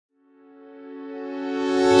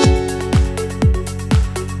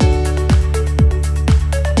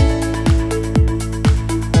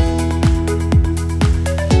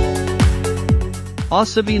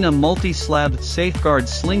Ausavina multi-slab safeguard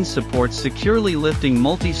sling supports securely lifting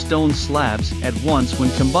multi-stone slabs at once when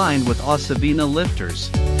combined with Ausavina lifters.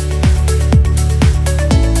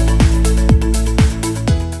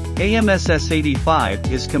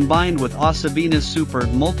 AMSS85 is combined with Ausavina Super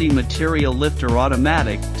multi-material lifter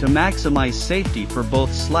automatic to maximize safety for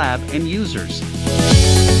both slab and users.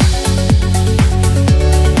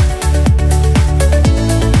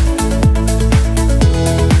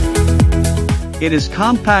 It is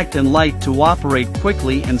compact and light to operate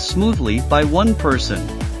quickly and smoothly by one person.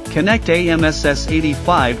 Connect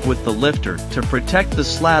AMSS85 with the lifter to protect the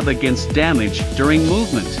slab against damage during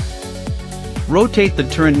movement. Rotate the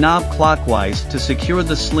turn knob clockwise to secure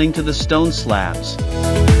the sling to the stone slabs.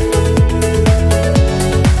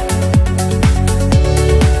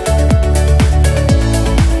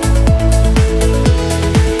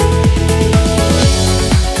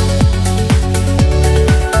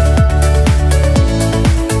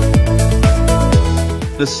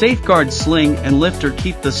 The safeguard sling and lifter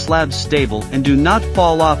keep the slabs stable and do not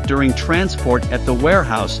fall off during transport at the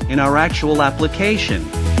warehouse in our actual application.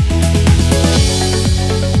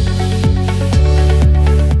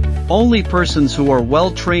 Only persons who are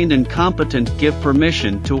well trained and competent give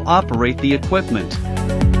permission to operate the equipment.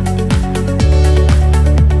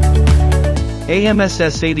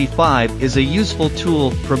 AMSS85 is a useful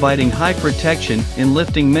tool providing high protection in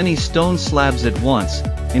lifting many stone slabs at once,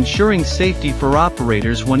 ensuring safety for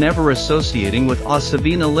operators whenever associating with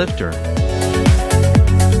Ausavina lifter.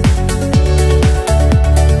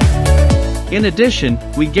 In addition,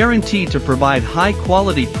 we guarantee to provide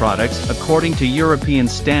high-quality products according to European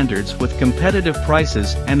standards with competitive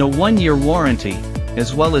prices and a 1-year warranty,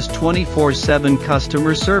 as well as 24/7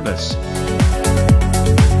 customer service.